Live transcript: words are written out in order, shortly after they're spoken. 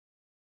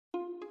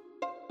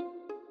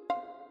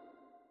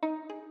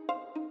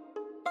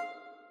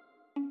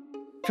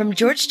From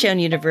Georgetown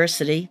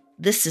University,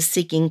 this is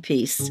Seeking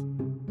Peace.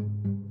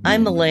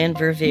 I'm Elaine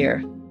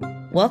Verveer.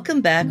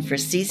 Welcome back for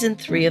Season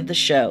 3 of the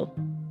show.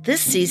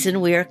 This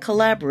season, we are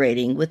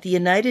collaborating with the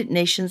United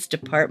Nations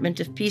Department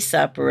of Peace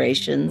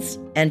Operations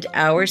and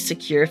Our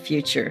Secure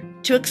Future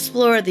to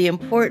explore the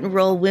important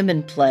role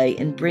women play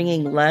in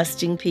bringing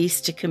lasting peace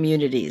to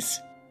communities,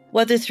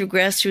 whether through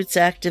grassroots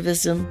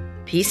activism,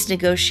 peace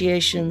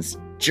negotiations,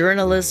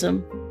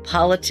 journalism,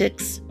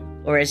 politics,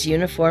 or as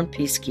uniformed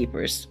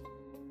peacekeepers.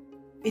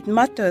 It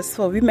matters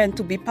for women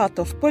to be part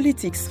of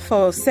politics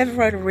for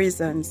several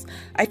reasons.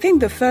 I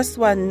think the first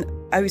one,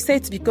 I would say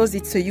it's because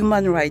it's a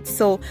human right.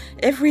 So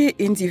every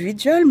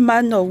individual,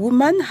 man or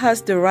woman,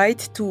 has the right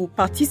to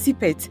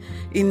participate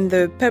in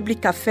the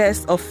public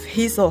affairs of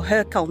his or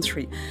her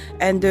country.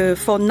 And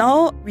for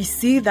now, we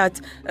see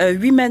that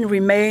women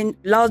remain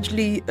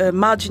largely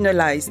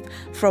marginalized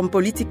from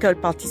political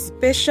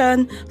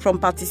participation, from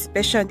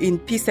participation in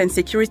peace and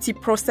security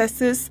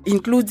processes,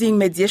 including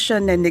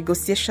mediation and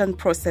negotiation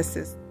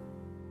processes.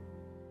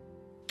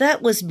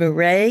 That was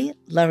Mireille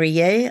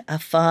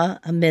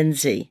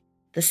Laurier-Afa-Amenzi,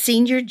 the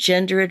Senior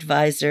Gender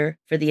Advisor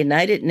for the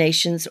United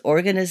Nations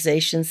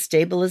Organization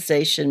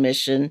Stabilization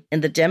Mission in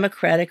the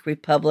Democratic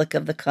Republic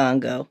of the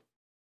Congo.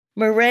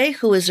 Mireille,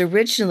 who is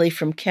originally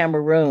from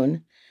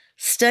Cameroon,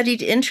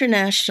 studied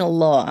international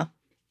law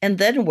and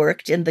then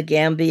worked in the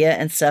Gambia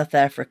and South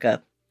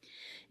Africa.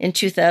 In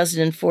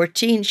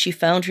 2014, she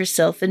found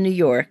herself in New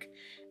York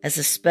as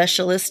a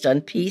specialist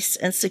on peace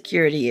and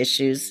security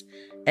issues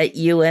at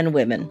UN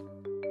Women.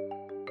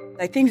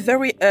 I think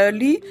very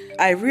early,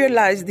 I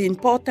realized the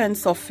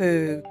importance of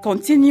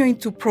continuing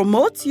to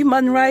promote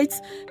human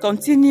rights,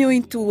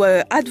 continuing to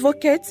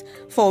advocate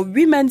for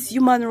women's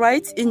human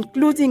rights,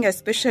 including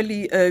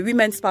especially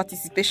women's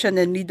participation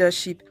and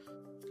leadership.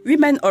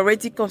 Women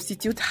already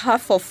constitute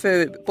half of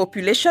the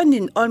population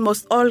in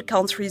almost all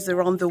countries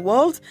around the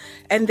world,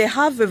 and they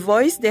have a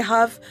voice, they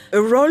have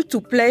a role to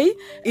play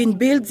in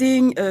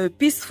building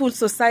peaceful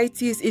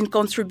societies, in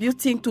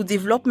contributing to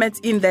development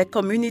in their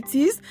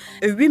communities.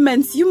 A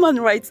women's human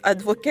rights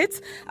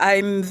advocate,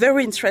 I'm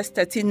very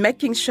interested in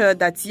making sure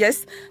that,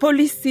 yes,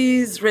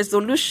 policies,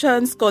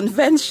 resolutions,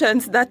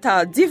 conventions that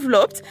are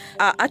developed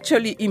are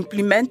actually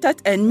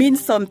implemented and mean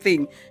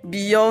something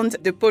beyond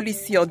the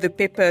policy or the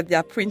paper they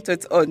are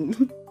printed on.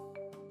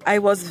 I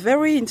was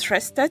very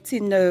interested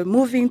in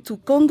moving to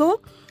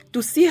Congo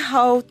to see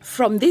how,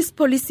 from this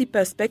policy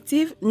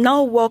perspective,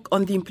 now work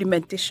on the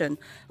implementation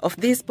of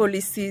these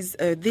policies,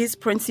 these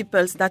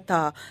principles that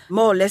are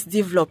more or less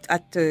developed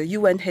at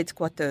UN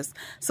headquarters.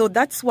 So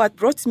that's what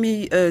brought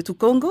me to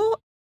Congo.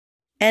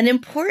 An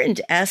important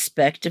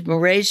aspect of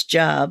Mireille's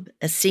job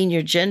as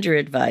Senior Gender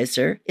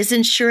Advisor is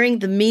ensuring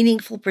the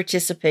meaningful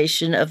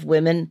participation of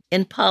women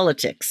in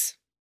politics.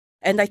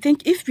 And I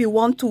think if we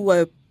want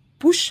to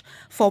push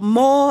for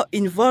more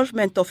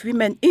involvement of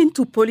women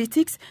into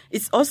politics,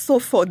 it's also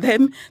for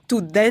them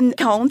to then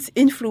count,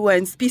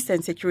 influence peace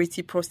and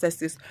security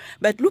processes.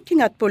 But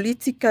looking at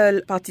political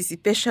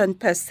participation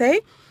per se,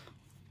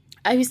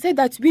 I would say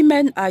that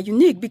women are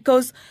unique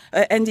because,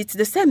 and it's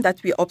the same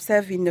that we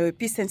observe in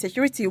peace and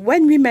security,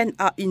 when women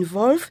are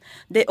involved,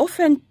 they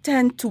often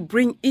tend to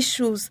bring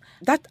issues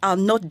that are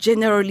not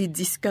generally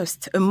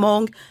discussed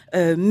among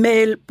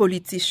male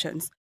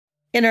politicians.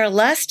 In our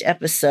last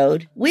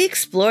episode, we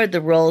explored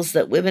the roles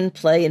that women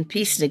play in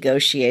peace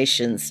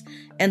negotiations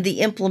and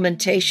the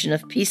implementation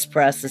of peace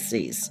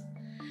processes.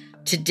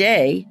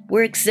 Today,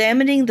 we're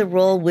examining the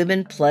role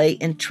women play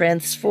in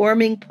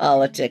transforming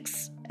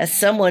politics. As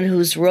someone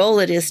whose role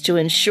it is to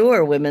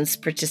ensure women's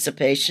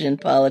participation in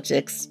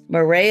politics,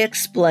 Mireille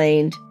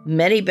explained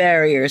many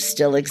barriers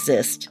still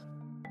exist.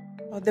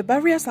 The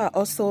barriers are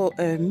also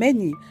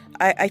many.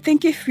 I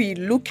think if we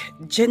look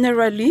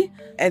generally,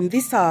 and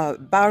these are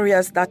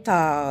barriers that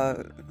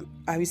are,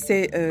 I would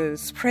say,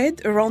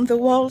 spread around the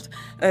world,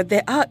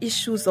 there are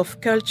issues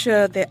of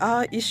culture, there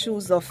are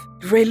issues of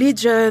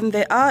religion,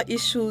 there are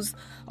issues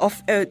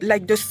of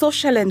like the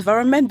social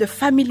environment, the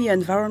family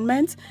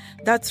environment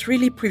that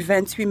really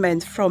prevents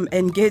women from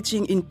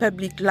engaging in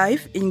public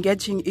life,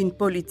 engaging in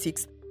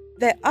politics.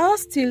 There are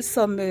still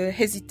some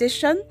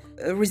hesitation,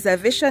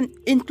 reservation,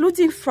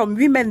 including from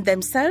women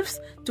themselves,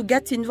 to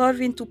get involved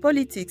into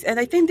politics. And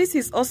I think this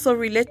is also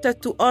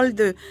related to all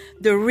the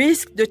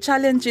risks, the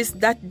challenges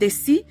that they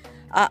see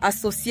are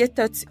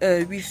associated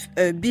with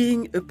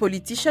being a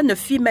politician, a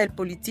female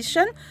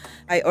politician.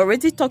 I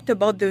already talked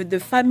about the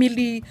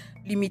family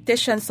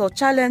limitations or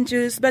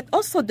challenges, but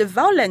also the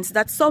violence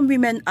that some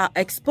women are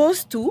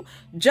exposed to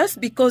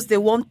just because they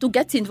want to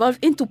get involved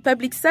into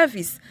public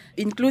service,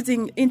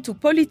 including into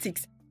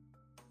politics.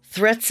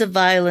 Threats of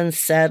violence,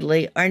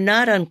 sadly, are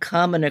not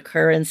uncommon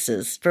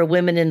occurrences for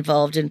women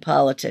involved in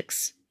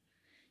politics.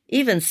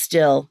 Even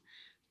still,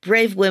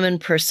 brave women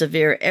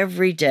persevere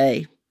every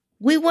day.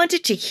 We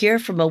wanted to hear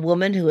from a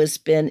woman who has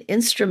been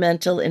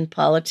instrumental in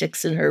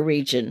politics in her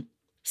region,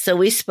 so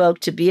we spoke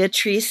to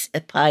Beatrice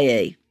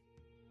Epaye.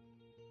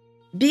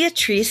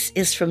 Beatrice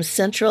is from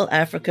Central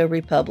Africa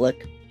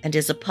Republic and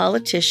is a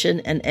politician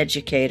and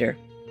educator.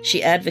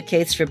 She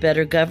advocates for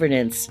better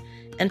governance,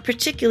 and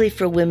particularly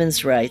for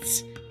women's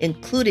rights,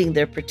 including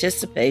their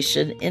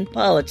participation in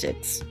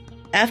politics.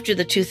 After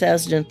the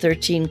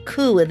 2013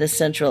 coup in the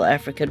Central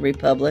African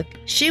Republic,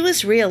 she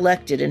was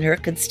re-elected in her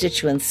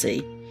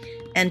constituency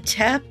and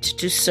tapped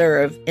to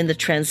serve in the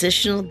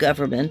transitional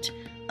government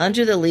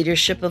under the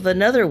leadership of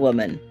another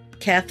woman,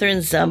 Catherine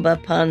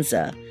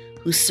Zamba-Panza,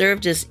 who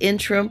served as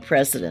interim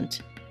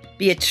president.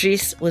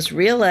 Beatrice was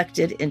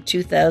re-elected in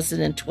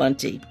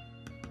 2020.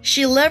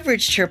 She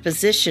leveraged her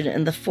position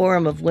in the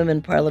Forum of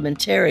Women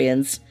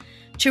Parliamentarians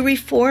to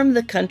reform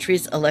the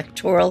country's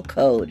electoral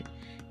code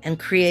and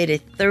create a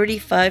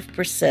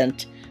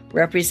 35%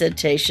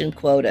 representation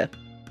quota.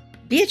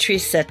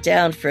 Beatrice sat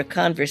down for a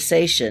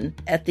conversation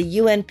at the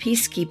UN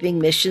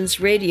Peacekeeping Mission's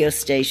radio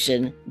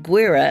station,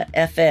 Gwira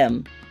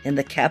FM, in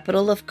the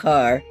capital of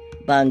CAR,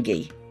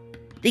 Bangui.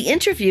 The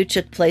interview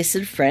took place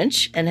in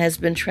French and has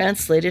been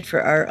translated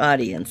for our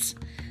audience.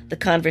 The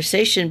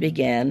conversation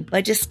began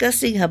by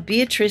discussing how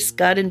Beatrice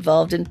got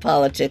involved in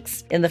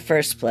politics in the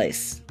first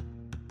place.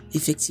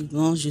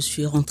 Effectivement, je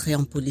suis rentrée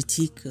en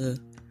politique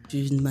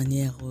d'une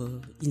manière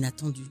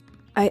inattendue.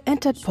 I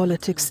entered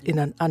politics in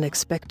an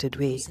unexpected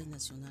way.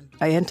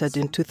 I entered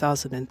in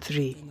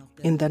 2003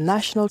 in the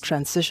National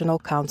Transitional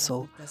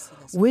Council,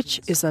 which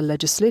is a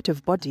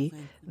legislative body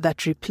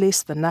that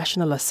replaced the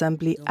National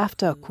Assembly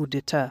after a coup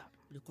d'etat.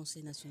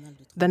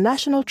 The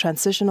National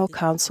Transitional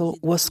Council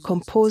was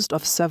composed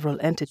of several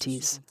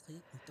entities.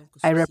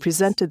 I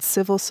represented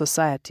civil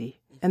society,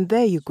 and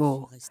there you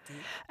go.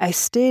 I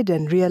stayed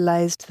and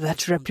realized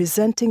that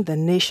representing the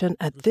nation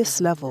at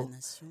this level,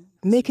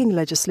 making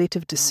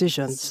legislative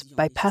decisions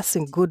by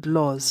passing good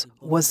laws,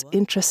 was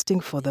interesting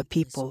for the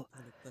people.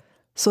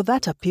 So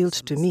that appealed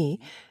to me,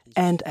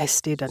 and I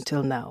stayed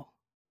until now.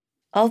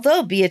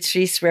 Although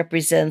Beatrice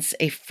represents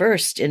a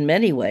first in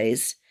many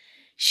ways,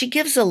 she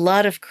gives a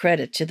lot of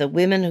credit to the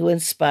women who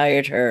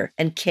inspired her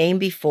and came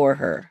before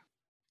her.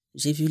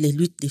 J'ai vu les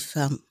luttes des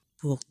femmes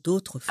pour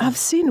d'autres femmes. I've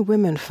seen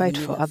women fight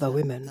for other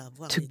women,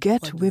 to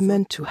get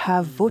women to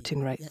have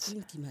voting rights.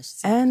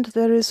 And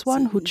there is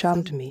one who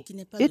charmed me.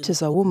 It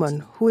is a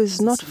woman who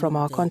is not from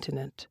our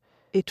continent.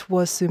 It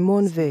was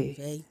Simone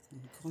Veil.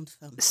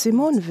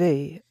 Simone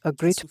Veil, a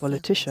great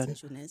politician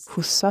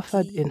who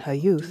suffered in her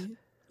youth,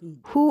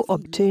 who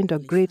obtained a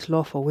great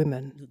law for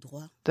women,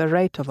 the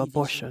right of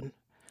abortion.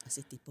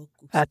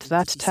 At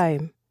that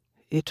time,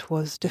 it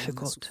was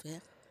difficult.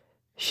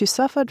 She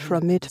suffered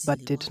from it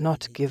but did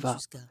not give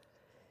up.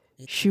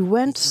 She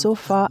went so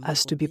far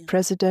as to be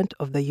president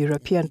of the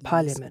European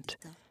Parliament,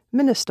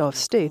 Minister of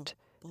State,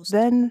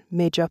 then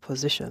major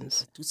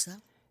positions.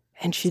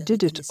 And she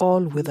did it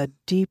all with a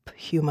deep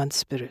human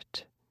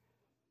spirit.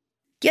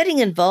 Getting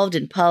involved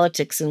in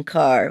politics in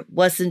CAR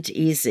wasn't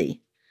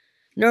easy,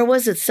 nor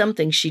was it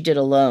something she did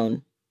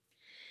alone.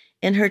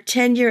 In her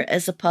tenure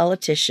as a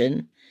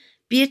politician,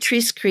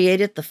 Beatrice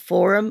created the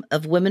Forum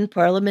of Women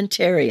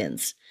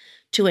Parliamentarians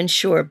to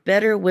ensure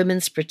better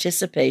women's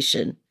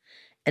participation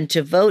and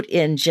to vote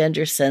in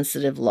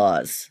gender-sensitive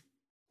laws.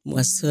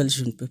 Moi seule,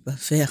 je ne peux pas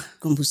faire.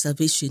 Comme vous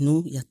savez, chez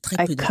nous, il y a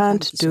très peu de femmes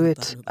qui sont au Parlement. I can't do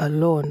it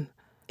alone.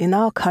 In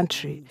our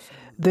country,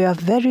 there are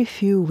very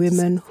few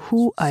women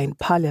who are in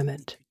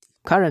parliament.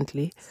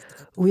 Currently,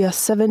 we are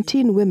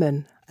 17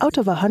 women out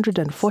of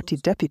 140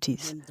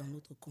 deputies.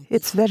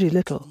 It's very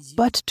little.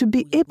 But to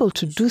be able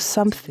to do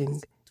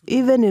something,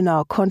 even in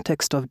our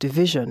context of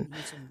division,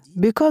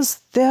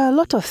 because there are a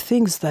lot of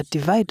things that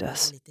divide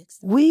us,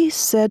 we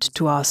said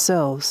to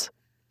ourselves,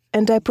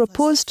 and I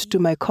proposed to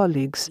my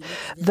colleagues,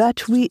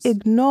 that we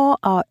ignore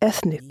our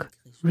ethnic,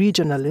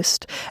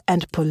 regionalist,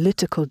 and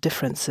political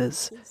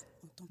differences,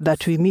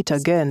 that we meet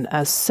again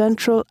as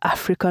Central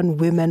African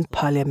women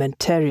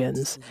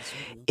parliamentarians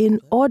in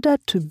order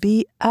to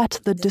be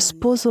at the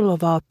disposal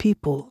of our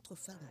people,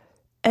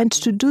 and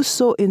to do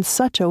so in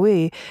such a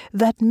way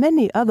that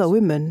many other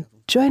women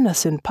join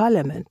us in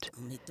parliament.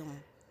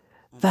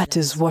 That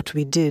is what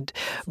we did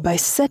by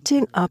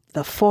setting up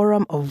the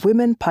Forum of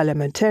Women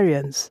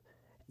Parliamentarians,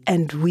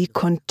 and we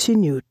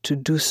continue to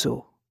do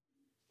so.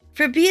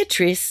 For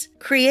Beatrice,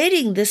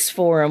 creating this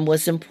forum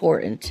was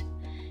important,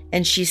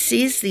 and she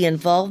sees the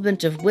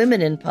involvement of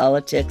women in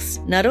politics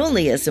not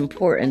only as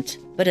important,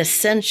 but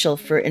essential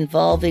for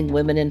involving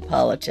women in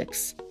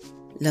politics.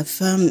 La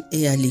femme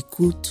est à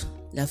l'écoute.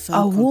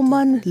 A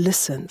woman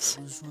listens.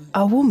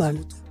 A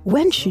woman,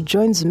 when she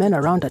joins men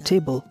around a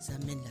table,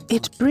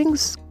 it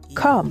brings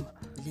calm.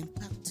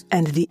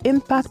 And the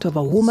impact of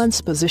a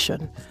woman's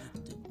position,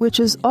 which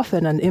is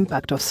often an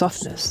impact of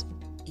softness,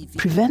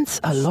 prevents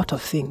a lot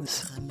of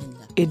things.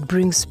 It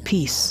brings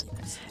peace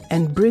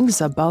and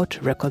brings about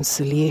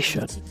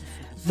reconciliation.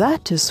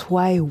 That is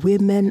why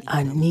women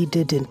are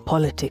needed in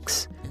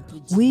politics.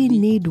 We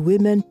need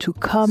women to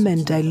come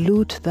and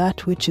dilute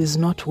that which is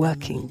not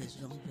working,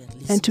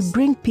 and to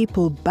bring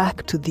people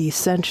back to the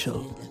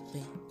essential,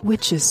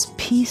 which is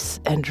peace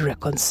and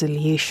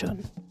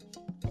reconciliation.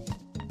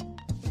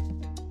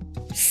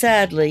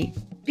 Sadly,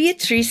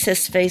 Beatrice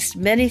has faced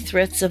many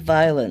threats of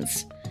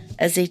violence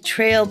as a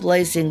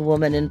trailblazing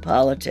woman in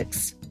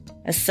politics.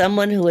 As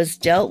someone who has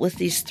dealt with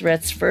these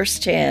threats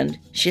firsthand,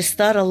 she's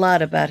thought a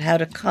lot about how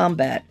to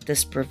combat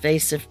this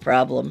pervasive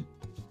problem.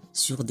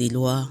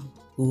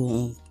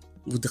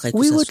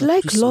 We would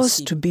like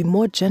laws to be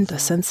more gender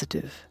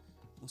sensitive.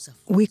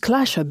 We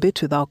clash a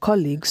bit with our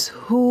colleagues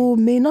who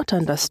may not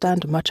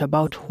understand much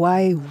about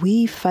why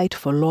we fight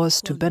for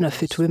laws to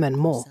benefit women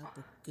more.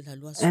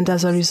 And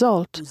as a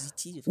result,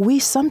 we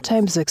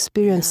sometimes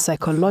experience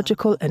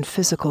psychological and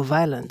physical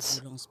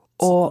violence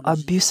or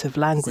abusive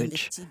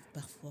language.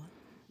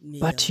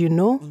 But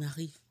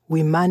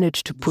we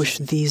manage to push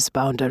these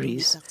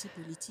boundaries.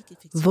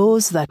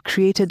 Those that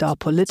created our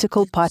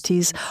political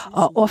parties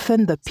are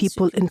often the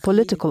people in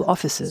political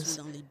offices,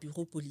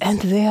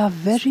 and there are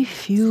very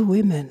few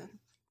women.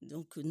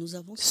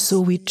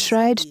 So we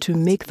tried to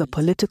make the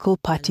political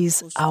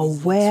parties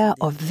aware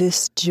of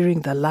this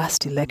during the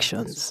last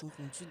elections.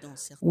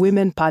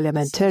 Women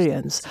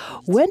parliamentarians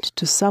went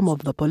to some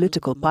of the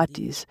political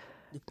parties,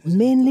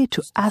 mainly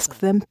to ask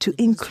them to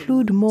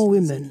include more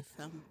women,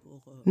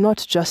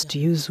 not just to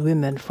use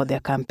women for their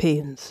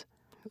campaigns.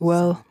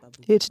 Well,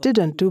 it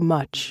didn't do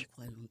much,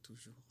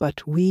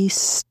 but we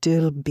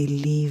still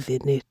believe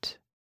in it.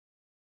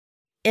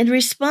 In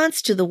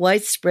response to the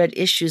widespread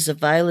issues of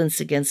violence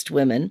against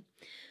women,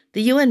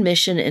 the UN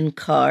mission in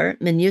CAR,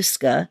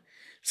 MINUSCA,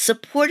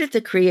 supported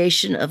the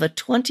creation of a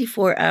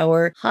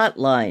 24-hour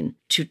hotline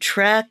to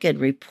track and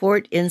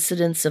report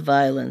incidents of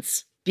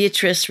violence.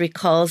 Beatrice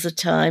recalls a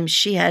time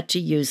she had to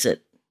use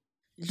it.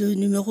 Le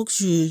numéro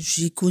que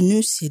j'ai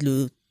connu, c'est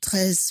le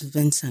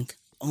 1325.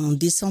 En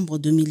décembre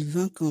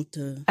 2020, quand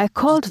I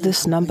called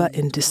this number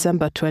in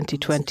December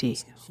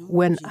 2020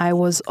 when I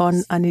was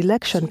on an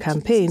election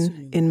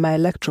campaign in my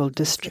electoral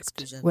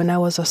district when I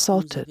was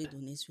assaulted.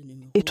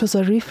 It was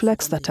a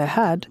reflex that I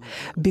had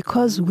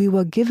because we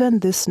were given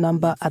this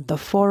number at the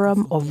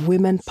Forum of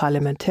Women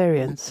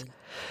Parliamentarians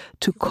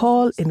to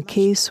call in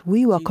case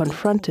we were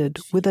confronted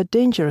with a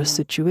dangerous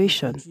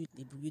situation.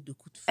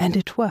 And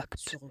it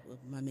worked.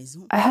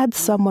 I had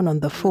someone on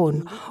the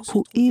phone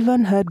who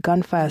even heard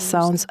gunfire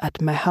sounds at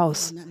my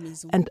house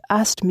and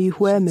asked me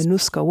where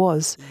MINUSCA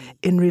was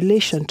in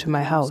relation to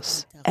my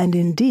house. And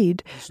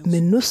indeed,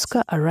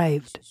 MINUSCA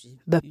arrived.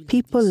 The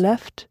people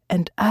left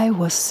and I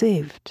was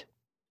saved.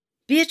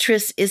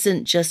 Beatrice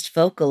isn't just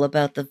vocal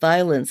about the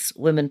violence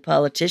women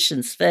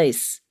politicians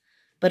face,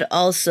 but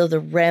also the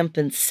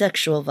rampant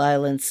sexual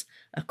violence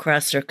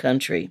across her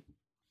country.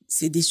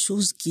 C'est des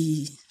choses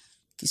qui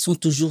sont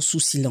toujours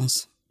sous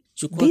silence.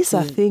 These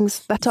are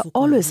things that are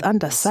always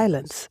under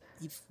silence.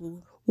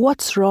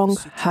 What's wrong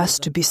has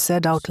to be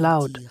said out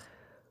loud.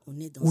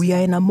 We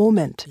are in a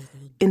moment,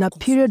 in a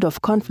period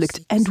of conflict,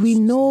 and we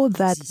know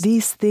that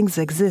these things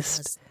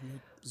exist.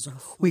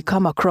 We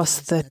come across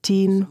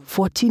 13,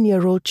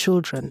 14-year-old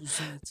children,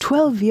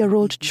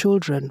 12-year-old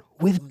children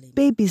with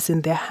babies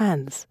in their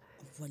hands.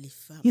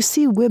 You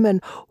see women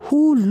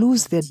who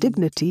lose their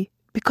dignity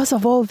because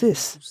of all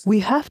this.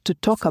 We have to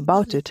talk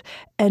about it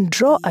and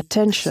draw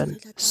attention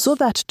so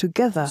that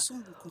together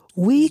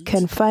we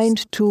can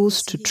find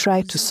tools to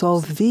try to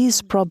solve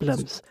these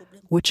problems,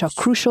 which are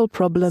crucial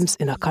problems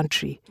in a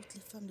country.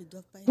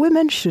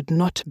 Women should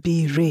not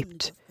be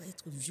raped.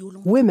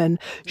 Women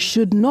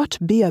should not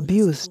be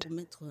abused.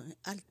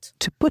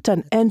 To put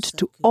an end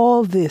to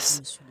all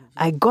this,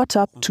 I got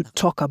up to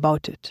talk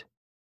about it.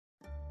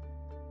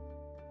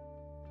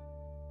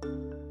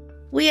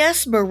 We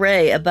asked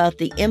Mireille about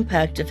the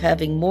impact of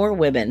having more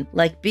women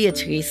like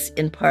Beatrice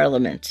in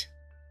Parliament.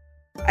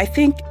 I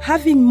think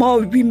having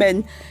more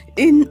women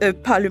in a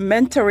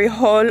parliamentary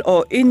hall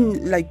or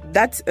in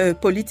that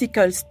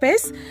political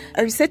space,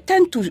 I would say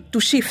tend to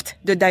shift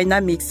the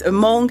dynamics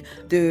among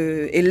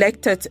the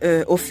elected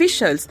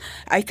officials.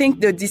 I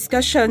think the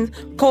discussion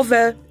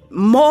covers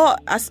more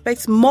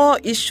aspects, more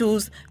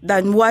issues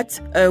than what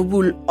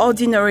will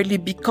ordinarily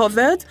be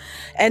covered.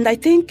 And I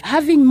think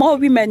having more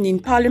women in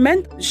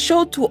parliament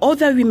show to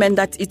other women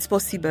that it's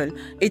possible.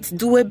 It's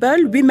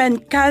doable. Women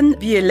can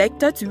be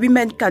elected.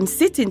 Women can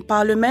sit in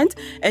parliament.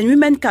 And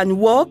women can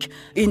work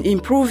in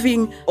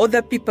improving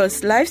other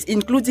people's lives,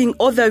 including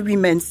other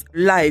women's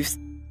lives.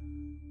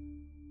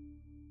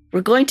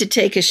 We're going to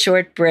take a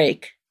short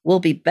break.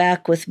 We'll be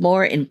back with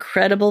more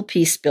incredible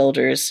peace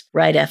builders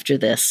right after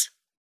this.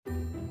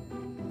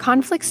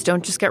 Conflicts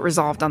don't just get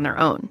resolved on their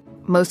own.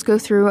 Most go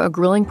through a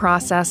grueling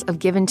process of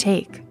give and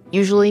take,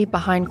 usually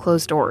behind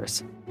closed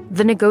doors.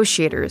 The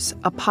Negotiators,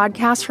 a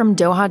podcast from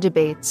Doha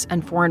Debates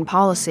and Foreign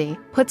Policy,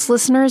 puts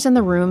listeners in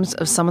the rooms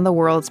of some of the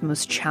world's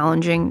most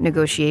challenging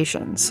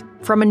negotiations.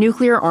 From a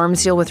nuclear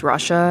arms deal with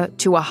Russia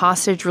to a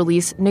hostage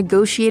release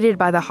negotiated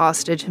by the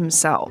hostage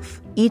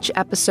himself, each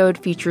episode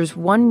features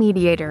one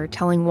mediator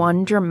telling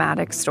one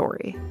dramatic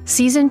story.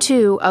 Season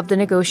 2 of The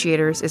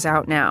Negotiators is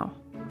out now.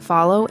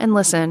 Follow and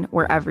listen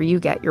wherever you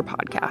get your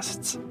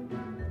podcasts.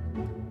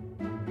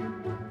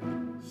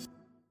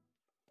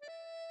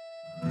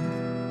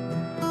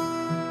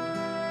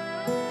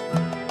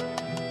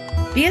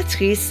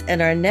 Beatrice and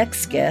our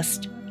next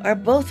guest are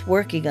both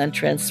working on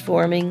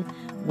transforming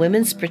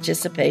women's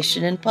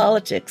participation in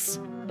politics.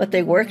 but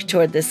they work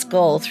toward this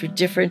goal through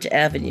different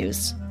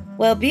avenues.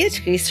 While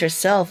Beatriz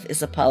herself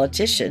is a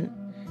politician,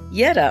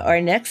 Jetta,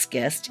 our next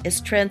guest,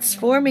 is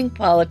transforming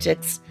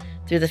politics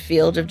through the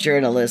field of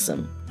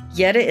journalism.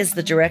 Jetta is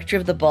the director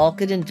of the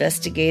Balkan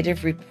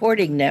Investigative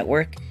Reporting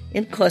Network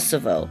in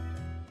Kosovo.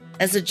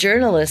 As a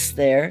journalist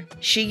there,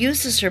 she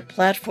uses her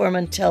platform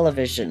on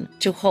television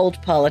to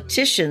hold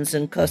politicians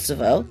in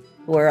Kosovo,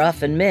 who are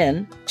often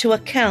men, to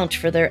account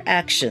for their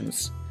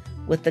actions,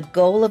 with the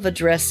goal of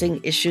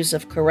addressing issues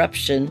of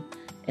corruption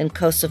in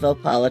Kosovo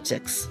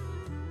politics.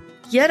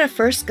 Jetta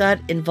first got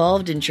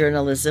involved in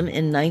journalism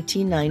in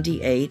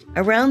 1998,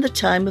 around the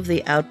time of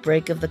the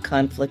outbreak of the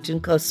conflict in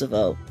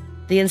Kosovo.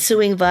 The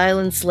ensuing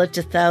violence led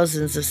to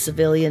thousands of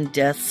civilian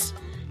deaths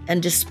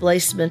and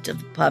displacement of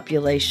the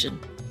population.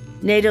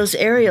 NATO's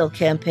aerial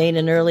campaign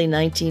in early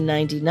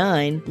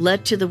 1999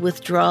 led to the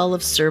withdrawal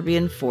of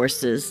Serbian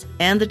forces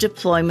and the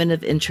deployment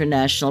of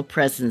international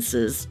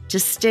presences to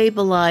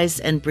stabilize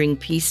and bring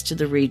peace to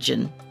the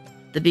region.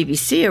 The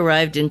BBC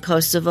arrived in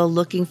Kosovo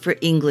looking for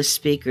English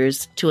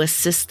speakers to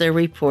assist their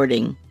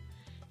reporting.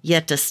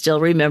 Jetta still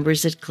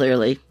remembers it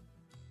clearly.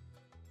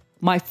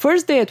 My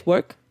first day at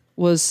work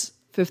was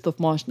 5th of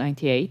March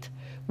 98.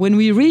 When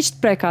we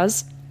reached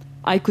Prekaz,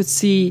 I could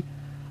see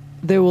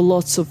there were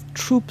lots of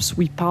troops.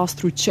 We passed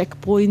through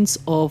checkpoints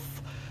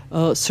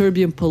of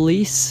Serbian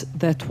police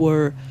that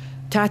were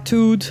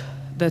tattooed,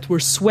 that were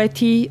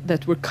sweaty,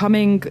 that were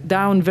coming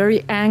down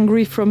very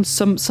angry from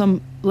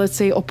some let's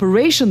say,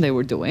 operation they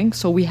were doing.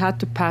 So we had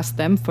to pass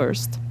them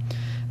first.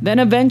 Then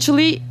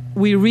eventually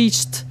we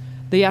reached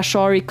the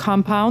Ashari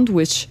compound,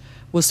 which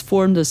was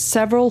formed as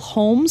several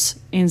homes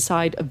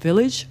inside a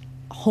village.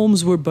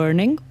 Homes were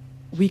burning.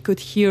 We could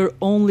hear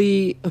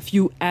only a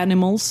few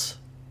animals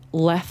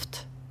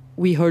left.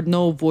 We heard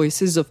no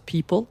voices of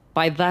people.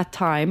 By that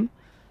time,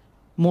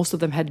 most of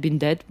them had been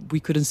dead. We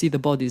couldn't see the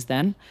bodies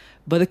then.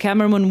 But the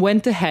cameraman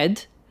went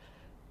ahead,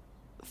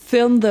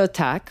 filmed the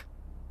attack.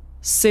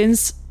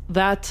 Since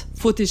that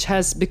footage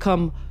has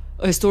become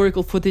a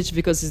historical footage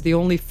because it's the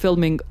only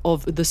filming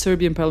of the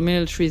Serbian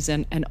paramilitaries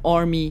and an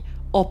army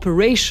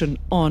operation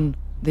on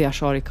the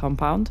Ashari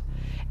compound.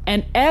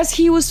 And as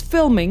he was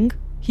filming,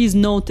 he's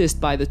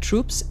noticed by the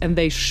troops and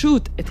they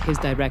shoot at his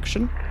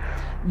direction.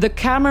 The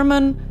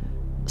cameraman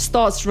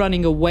starts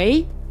running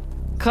away,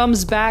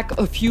 comes back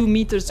a few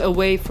meters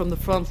away from the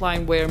front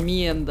line where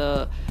me and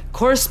the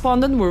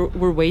correspondent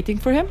were waiting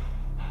for him.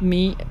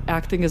 Me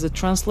acting as a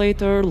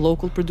translator,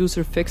 local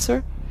producer,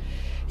 fixer.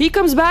 He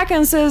comes back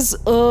and says,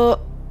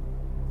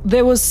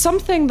 there was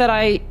something that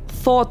I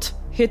thought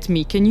hit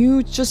me. Can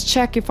you just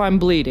check if I'm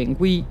bleeding?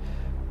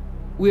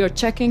 We are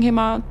checking him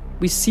out.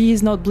 We see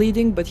he's not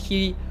bleeding, but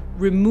he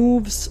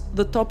removes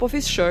the top of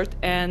his shirt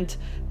and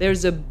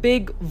there's a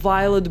big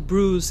violet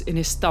bruise in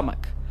his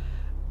stomach.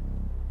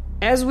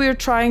 As we're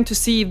trying to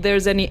see if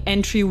there's any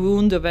entry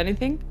wound of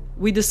anything,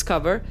 we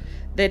discover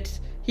that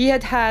he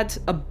had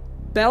a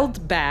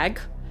belt bag,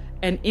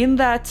 and in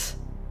that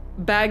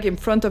bag in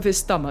front of his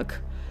stomach,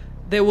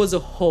 there was a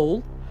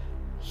hole.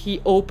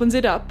 He opens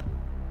it up.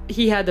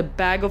 He had a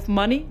bag of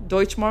money,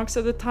 Deutschmarks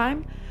at the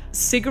time,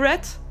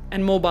 cigarette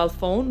and mobile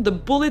phone. The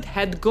bullet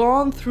had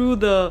gone through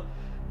the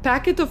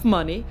packet of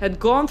money, had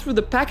gone through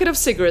the packet of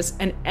cigarettes,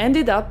 and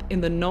ended up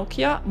in the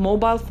Nokia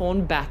mobile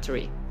phone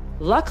battery.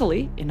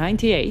 Luckily, in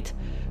 98,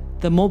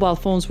 the mobile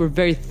phones were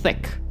very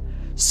thick.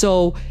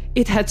 So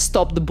it had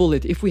stopped the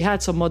bullet. If we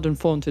had some modern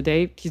phone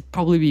today, he'd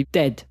probably be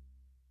dead.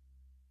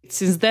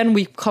 Since then,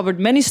 we've covered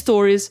many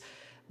stories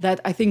that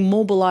I think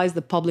mobilized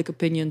the public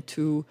opinion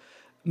to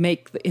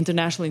make the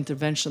international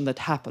intervention that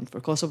happened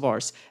for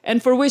Kosovars,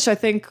 and for which I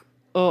think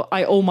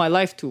I owe my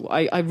life to.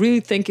 I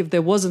really think if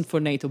there wasn't for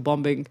NATO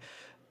bombing,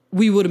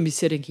 we wouldn't be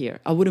sitting here.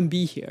 I wouldn't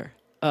be here.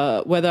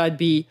 Whether I'd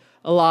be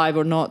alive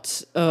or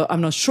not,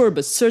 I'm not sure,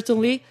 but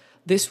certainly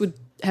this would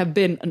have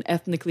been an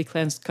ethnically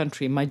cleansed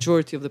country.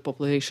 Majority of the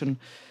population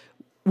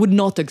would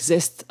not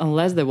exist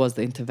unless there was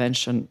the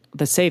intervention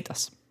that saved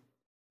us.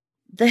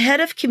 The head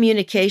of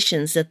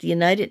communications at the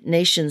United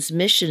Nations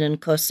mission in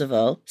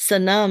Kosovo,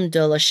 Sanam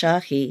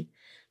Dolashahi,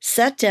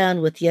 sat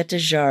down with Jetta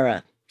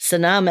Jara.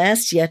 Sanam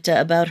asked Jetta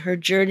about her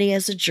journey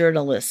as a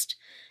journalist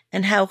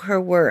and how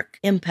her work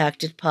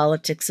impacted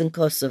politics in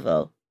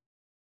Kosovo.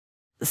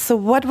 So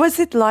what was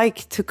it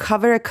like to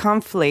cover a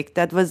conflict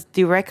that was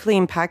directly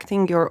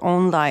impacting your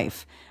own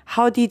life?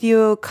 How did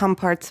you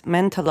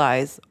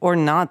compartmentalize or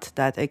not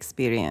that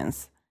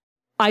experience?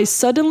 I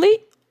suddenly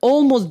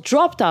almost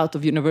dropped out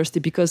of university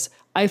because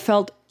I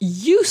felt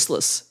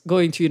useless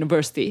going to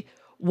university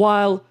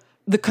while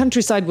the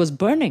countryside was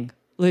burning,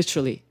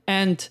 literally.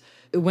 And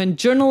when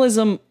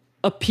journalism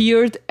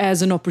appeared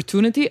as an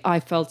opportunity,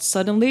 I felt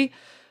suddenly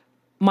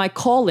my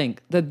calling,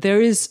 that there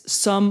is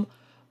some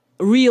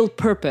real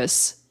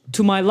purpose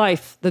to my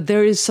life, that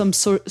there is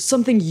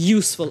something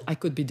useful I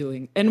could be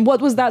doing. And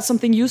what was that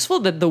something useful?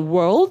 That the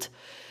world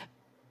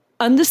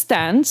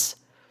understands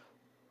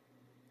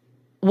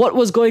what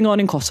was going on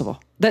in Kosovo,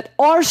 that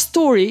our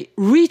story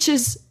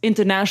reaches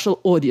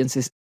international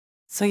audiences.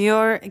 So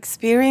your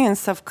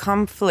experience of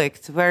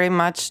conflict very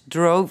much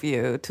drove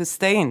you to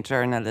stay in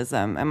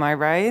journalism, am I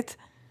right?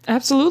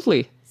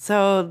 Absolutely.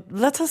 So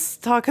let us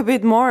talk a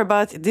bit more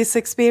about this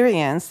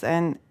experience.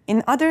 And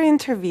in other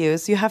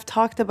interviews, you have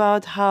talked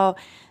about how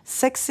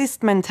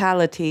sexist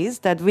mentalities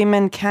that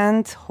women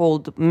can't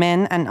hold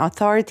men and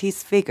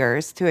authorities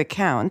figures to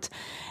account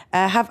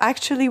have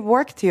actually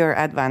worked to your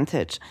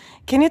advantage.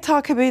 Can you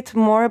talk a bit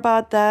more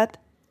about that?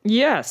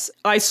 Yes,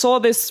 I saw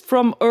this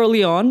from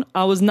early on.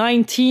 I was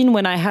 19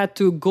 when I had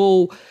to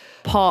go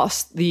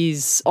past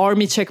these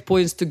army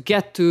checkpoints to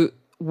get to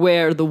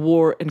where the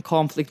war and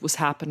conflict was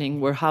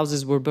happening, where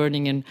houses were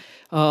burning and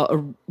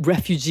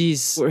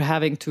refugees were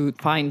having to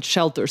find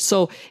shelter.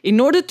 So in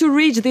order to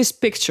reach these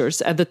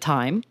pictures at the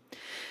time,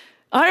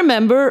 I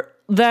remember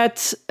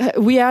that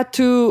we had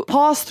to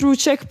pass through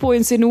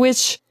checkpoints in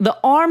which the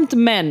armed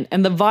men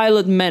and the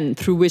violent men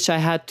through which I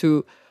had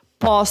to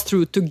pass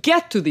through to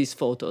get to these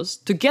photos,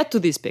 to get to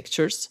these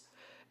pictures,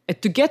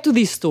 and to get to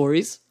these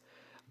stories,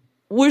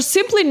 were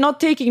simply not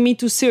taking me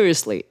too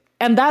seriously.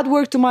 And that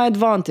worked to my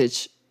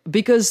advantage,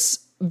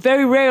 because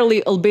very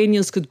rarely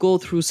Albanians could go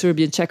through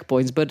Serbian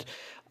checkpoints. But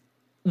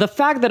the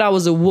fact that I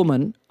was a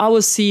woman, I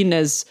was seen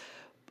as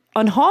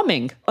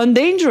unharming,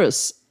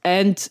 undangerous,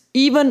 and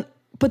even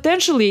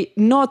potentially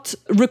not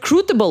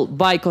recruitable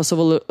by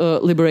Kosovo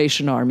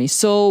Liberation Army.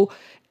 So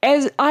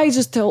as I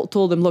just told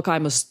them, look,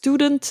 I'm a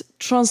student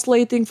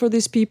translating for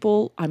these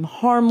people. I'm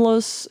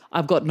harmless.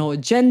 I've got no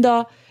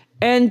agenda.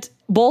 And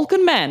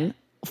Balkan men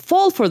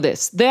fall for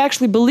this. They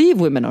actually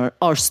believe women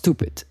are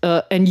stupid.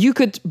 And you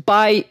could,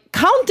 by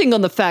counting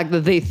on the fact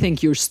that they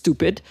think you're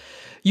stupid,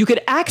 you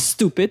could act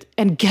stupid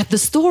and get the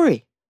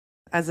story.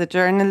 As a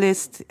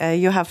journalist,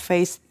 you have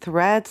faced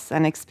threats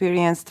and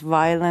experienced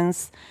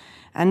violence.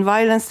 And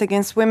violence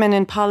against women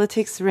in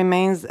politics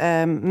remains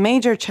a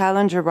major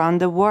challenge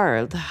around the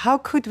world. How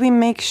could we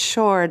make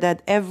sure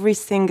that every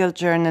single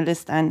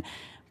journalist and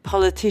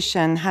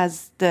politician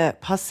has the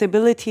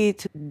possibility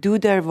to do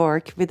their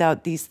work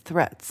without these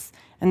threats?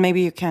 And maybe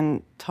you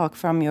can talk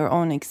from your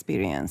own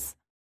experience.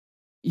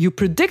 You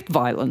predict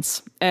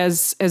violence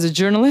as a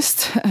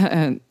journalist,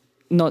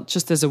 not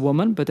just as a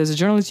woman, but as a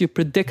journalist, you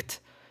predict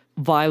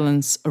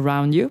violence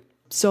around you.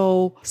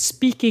 So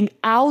speaking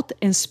out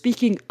and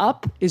speaking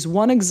up is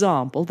one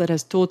example that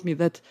has taught me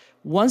that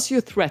once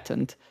you're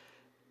threatened,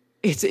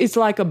 it's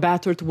like a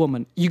battered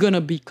woman. You're going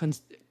to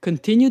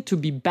continue to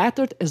be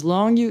battered as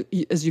long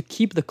as you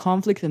keep the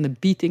conflict and the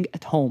beating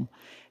at home.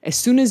 As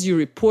soon as you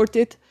report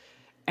it,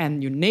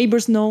 and your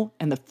neighbors know,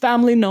 and the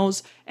family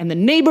knows, and the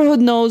neighborhood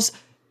knows,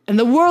 and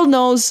the world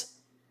knows,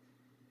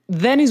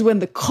 then is when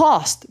the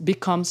cost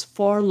becomes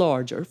far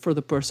larger for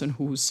the person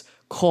who's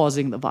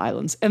causing the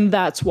violence. And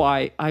that's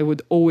why I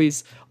would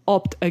always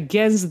opt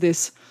against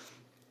this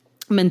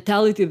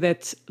mentality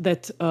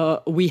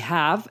that we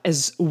have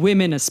as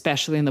women,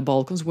 especially in the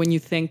Balkans, when you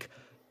think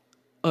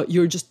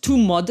you're just too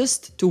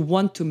modest to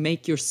want to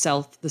make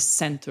yourself the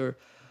center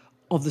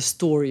of the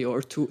story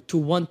or to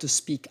want to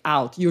speak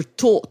out. You're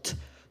taught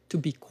to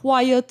be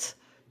quiet,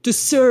 to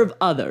serve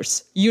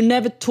others. You're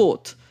never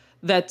taught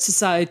that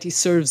society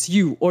serves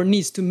you or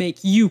needs to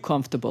make you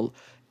comfortable.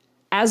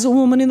 As a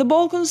woman in the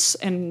Balkans,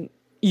 and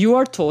you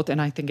are taught,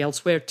 and I think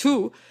elsewhere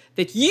too,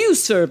 that you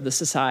serve the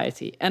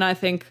society. And I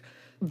think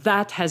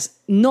that has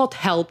not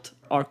helped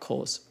our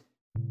cause.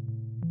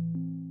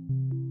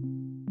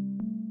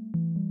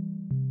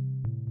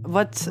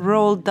 What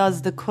role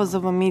does the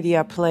Kosovo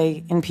media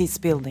play in peace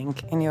building,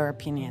 in your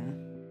opinion?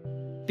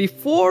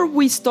 Before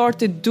we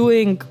started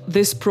doing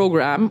this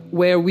program,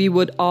 where we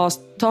would ask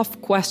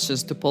tough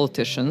questions to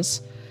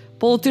politicians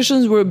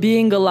were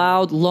being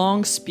allowed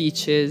long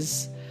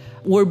speeches,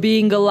 were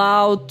being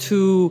allowed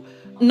to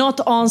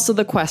not answer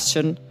the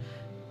question.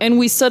 And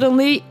we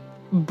suddenly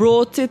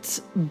brought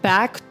it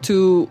back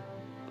to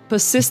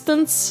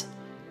persistence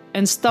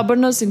and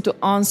stubbornness into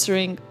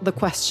answering the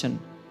question.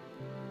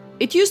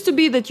 It used to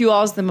be that you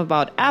ask them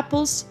about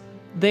apples,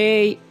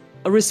 they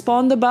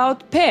respond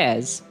about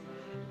pears.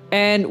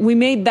 And we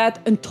made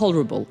that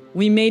intolerable.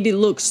 We made it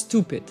look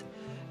stupid.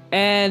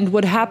 And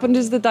what happened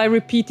is that I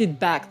repeated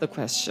back the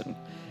question.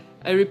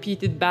 I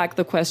repeated back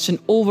the question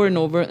over and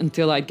over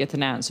until I'd get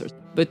an answer.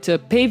 But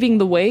paving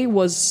the way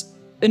was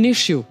an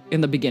issue in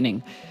the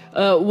beginning.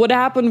 What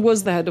happened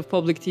was the head of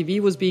public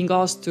TV was being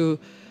asked to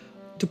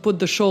put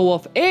the show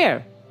off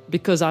air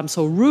because I'm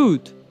so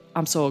rude,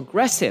 I'm so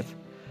aggressive.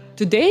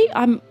 Today,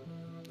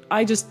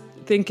 I just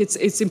think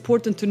it's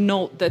important to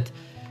note that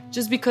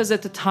just because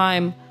at the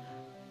time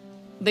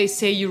they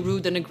say you're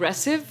rude and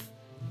aggressive,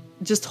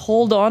 just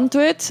hold on to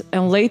it,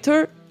 and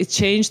later it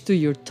changed to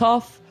you're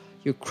tough,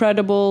 you're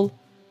credible,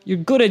 you're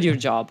good at your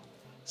job.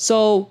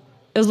 So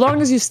as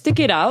long as you stick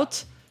it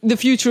out, the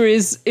future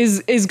is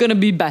going to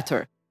be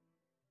better.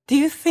 Do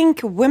you think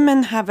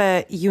women have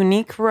a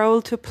unique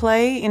role to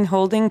play in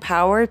holding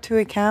power to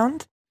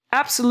account?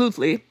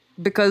 Absolutely,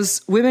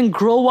 because women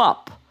grow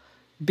up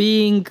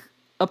being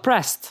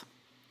oppressed.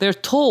 They're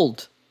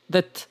told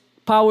that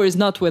power is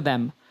not with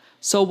them.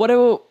 So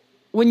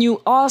when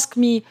you ask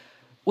me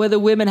whether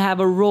women have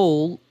a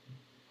role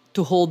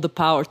to hold the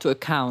power to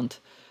account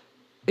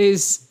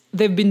is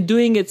they've been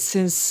doing it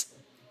since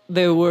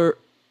they were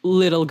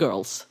little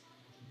girls.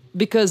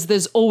 Because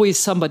there's always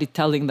somebody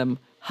telling them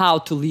how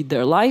to lead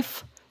their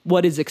life,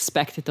 what is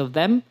expected of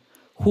them,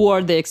 who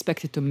are they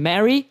expected to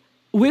marry.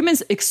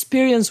 Women's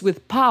experience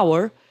with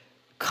power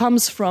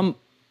comes from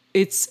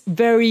its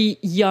very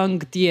young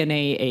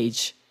DNA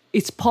age.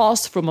 It's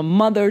passed from a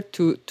mother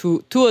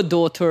to a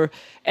daughter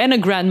and a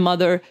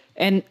grandmother,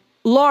 and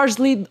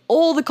largely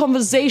all the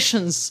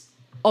conversations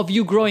of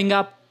you growing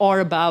up are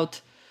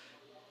about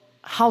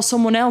how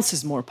someone else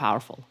is more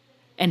powerful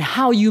and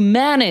how you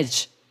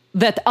manage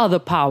that other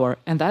power.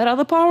 And that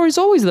other power is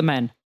always the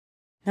man.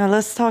 Now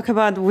let's talk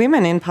about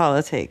women in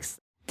politics.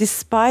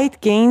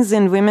 Despite gains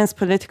in women's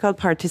political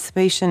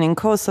participation in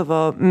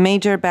Kosovo,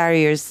 major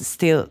barriers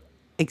still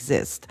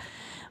exist.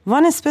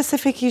 One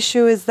specific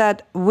issue is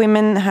that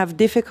women have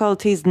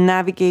difficulties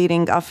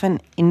navigating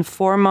often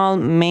informal,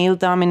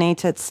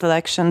 male-dominated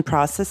selection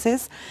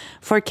processes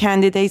for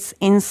candidates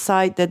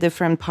inside the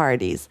different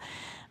parties.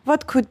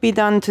 What could be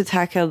done to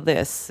tackle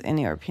this, in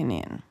your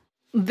opinion?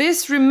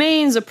 This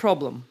remains a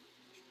problem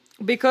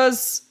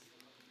because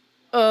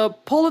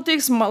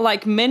politics,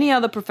 like many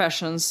other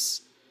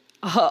professions,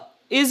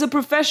 is a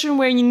profession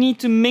where you need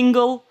to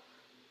mingle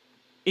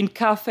in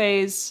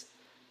cafes,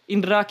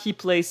 in raki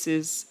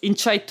places, in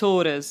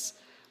chaitores,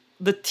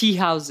 the tea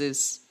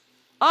houses,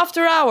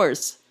 after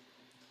hours,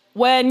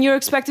 when you're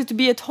expected to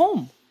be at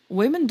home.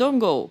 Women don't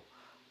go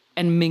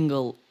and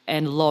mingle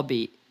and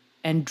lobby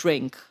and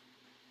drink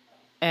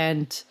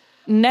and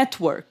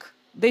network.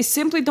 They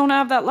simply don't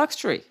have that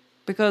luxury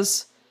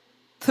because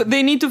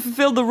they need to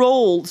fulfill the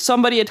role.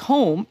 Somebody at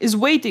home is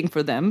waiting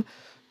for them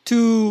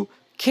to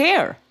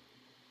care.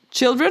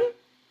 Children,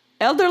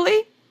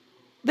 elderly,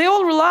 they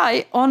all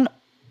rely on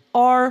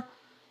our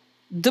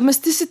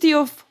domesticity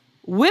of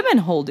women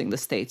holding the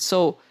state.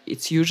 So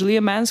it's usually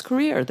a man's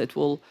career that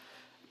will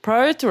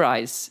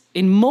prioritize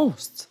in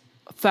most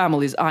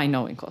families I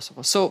know in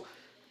Kosovo. So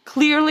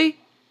clearly,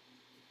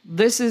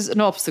 this is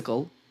an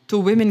obstacle to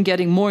women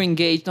getting more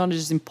engaged, not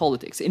just in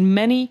politics. In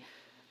many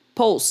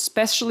posts,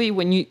 especially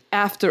when you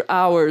after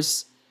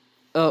hours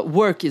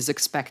work is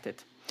expected.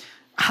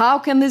 How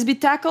can this be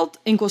tackled?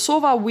 In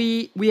Kosovo,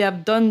 we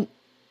have done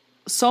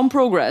some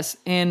progress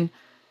in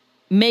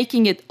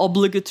making it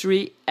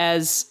obligatory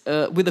as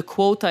with a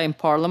quota in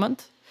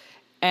parliament.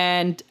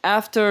 And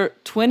after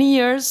 20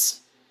 years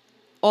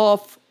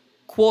of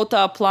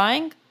quota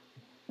applying,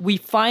 we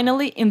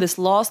finally, in this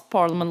last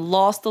parliament,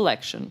 last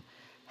election,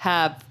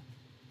 have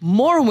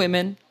more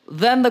women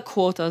than the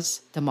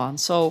quotas demand.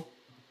 So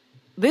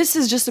this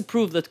is just a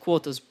proof that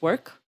quotas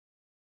work.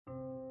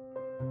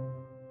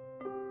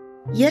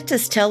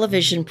 Yeta's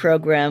television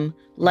program,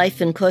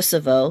 Life in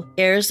Kosovo,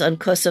 airs on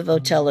Kosovo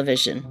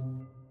Television.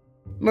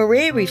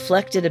 Marae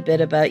reflected a bit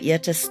about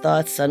Yeta's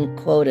thoughts on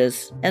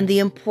quotas and the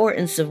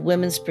importance of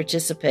women's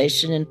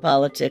participation in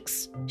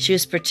politics. She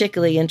was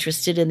particularly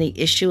interested in the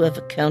issue of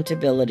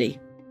accountability.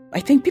 I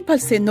think people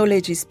say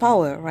knowledge is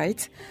power,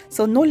 right?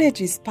 So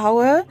knowledge is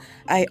power.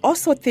 I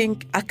also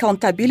think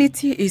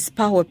accountability is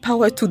power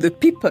to the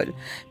people.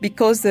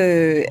 Because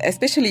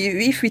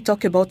especially if we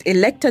talk about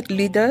elected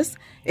leaders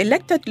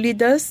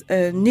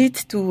need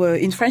to,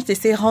 in French they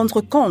say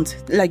rendre compte,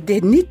 like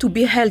they need to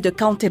be held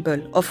accountable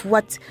of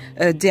what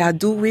they are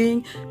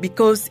doing,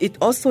 because it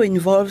also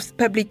involves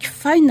public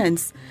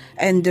finance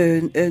and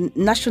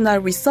national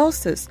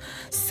resources.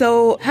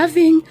 So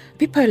having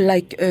people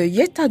like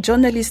Yeta,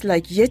 journalists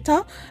like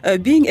Yeta,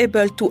 being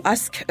able to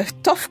ask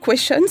tough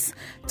questions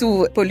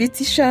to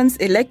politicians,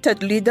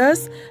 elected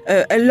leaders,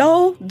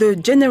 allow the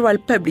general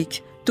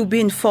public to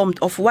be informed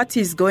of what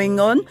is going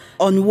on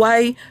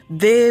why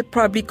they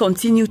probably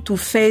continue to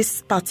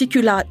face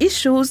particular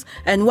issues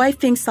and why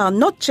things are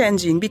not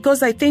changing.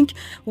 Because I think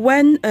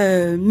when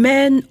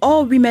men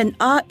or women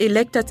are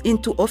elected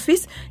into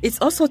office, it's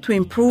also to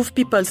improve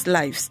people's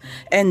lives.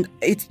 And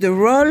it's the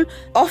role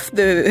of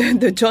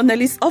the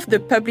journalists, of the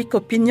public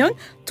opinion,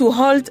 to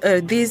hold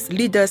these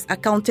leaders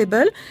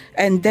accountable.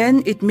 And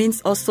then it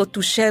means also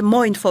to share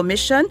more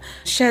information,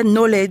 share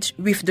knowledge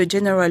with the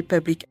general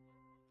public.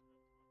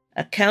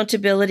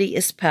 Accountability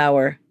is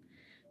power.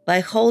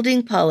 By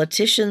holding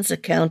politicians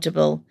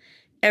accountable,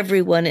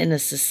 everyone in a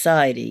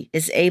society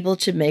is able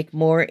to make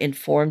more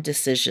informed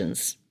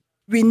decisions.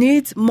 We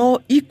need more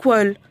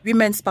equal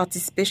women's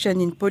participation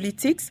in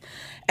politics,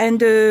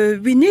 and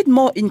we need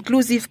more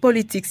inclusive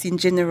politics in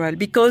general,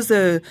 because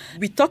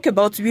we talk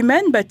about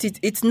women, but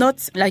it's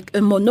not like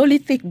a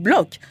monolithic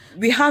block.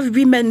 We have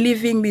women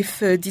living with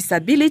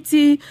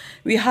disability,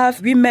 we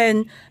have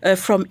women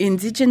from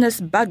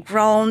indigenous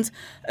backgrounds,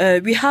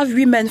 we have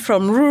women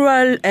from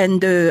rural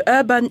and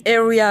urban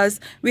areas.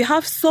 We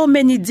have so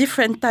many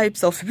different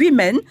types of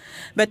women,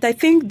 but I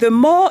think the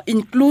more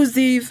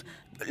inclusive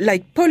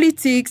like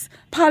politics,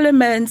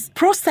 parliaments,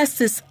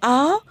 processes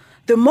are,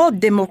 the more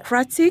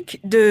democratic,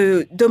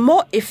 the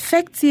more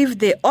effective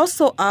they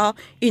also are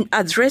in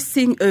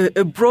addressing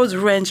a broad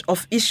range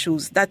of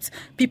issues that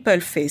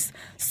people face.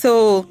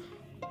 So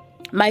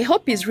My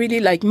hope is really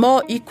like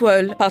more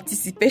equal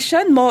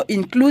participation, more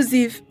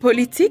inclusive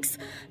politics,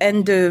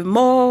 and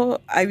more,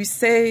 I would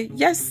say,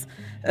 yes,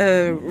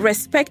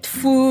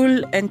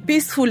 respectful and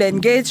peaceful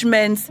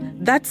engagements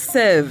that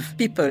serve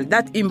people,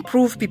 that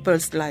improve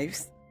people's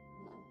lives.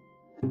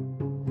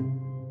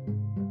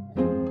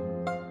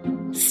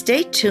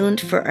 Stay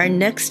tuned for our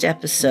next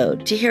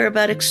episode to hear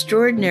about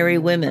extraordinary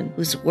women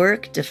whose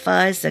work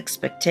defies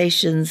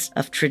expectations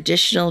of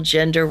traditional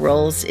gender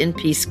roles in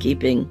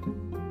peacekeeping.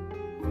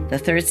 The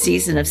third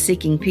season of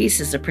Seeking Peace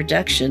is a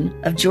production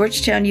of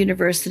Georgetown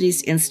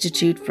University's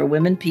Institute for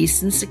Women,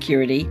 Peace, and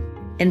Security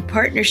in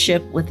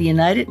partnership with the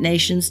United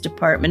Nations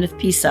Department of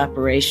Peace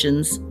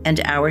Operations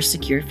and Our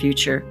Secure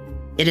Future.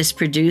 It is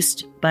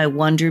produced by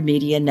Wonder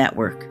Media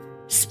Network.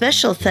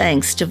 Special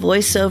thanks to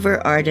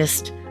voiceover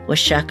artist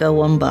Washaka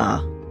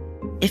Wamba.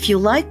 If you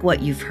like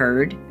what you've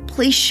heard,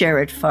 please share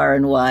it far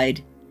and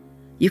wide.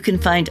 You can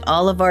find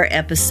all of our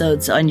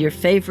episodes on your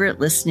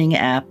favorite listening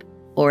app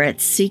or at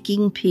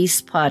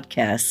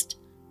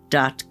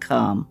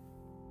seekingpeacepodcast.com.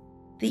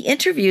 The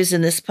interviews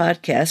in this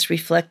podcast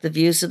reflect the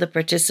views of the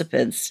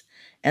participants,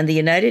 and the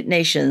United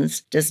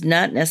Nations does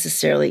not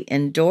necessarily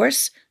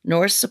endorse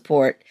nor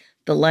support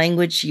the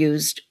language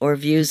used or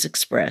views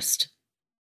expressed.